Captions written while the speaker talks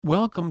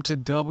Welcome to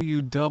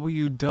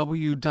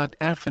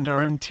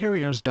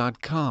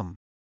www.f&rinteriors.com.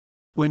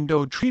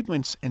 Window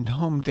treatments and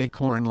home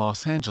decor in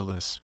Los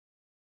Angeles.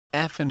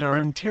 F&R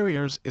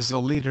Interiors is a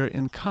leader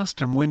in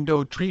custom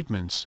window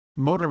treatments,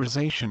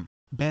 motorization,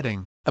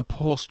 bedding,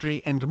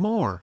 upholstery and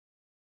more.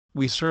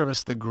 We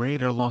service the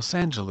greater Los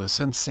Angeles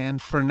and San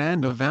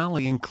Fernando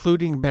Valley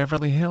including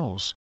Beverly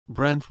Hills,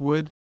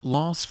 Brentwood,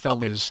 Los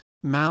Feliz,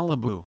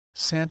 Malibu,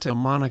 Santa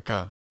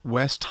Monica,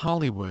 West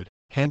Hollywood,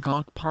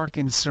 Hancock Park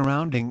and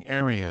surrounding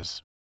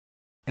areas.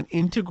 An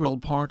integral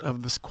part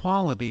of this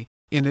quality,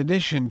 in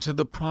addition to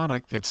the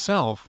product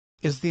itself,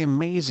 is the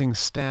amazing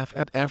staff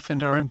at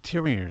F&R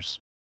Interiors.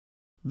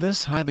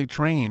 This highly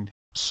trained,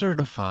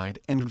 certified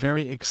and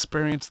very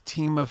experienced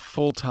team of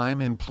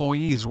full-time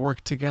employees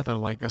work together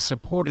like a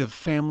supportive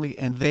family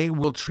and they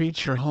will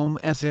treat your home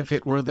as if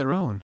it were their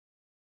own.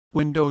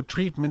 Window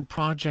treatment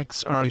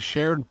projects are a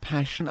shared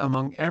passion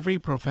among every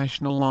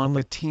professional on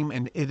the team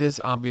and it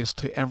is obvious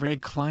to every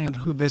client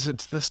who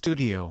visits the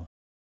studio.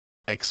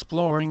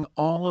 Exploring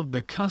all of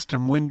the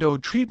custom window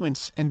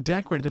treatments and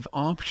decorative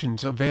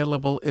options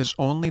available is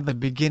only the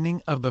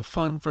beginning of the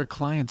fun for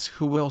clients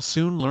who will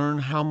soon learn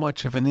how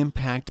much of an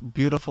impact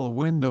beautiful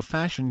window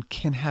fashion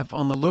can have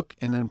on the look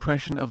and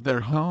impression of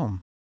their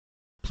home.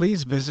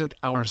 Please visit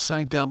our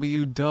site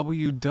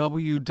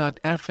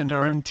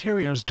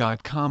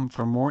www.fndrinteriors.com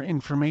for more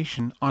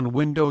information on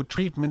window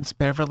treatments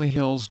Beverly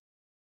Hills.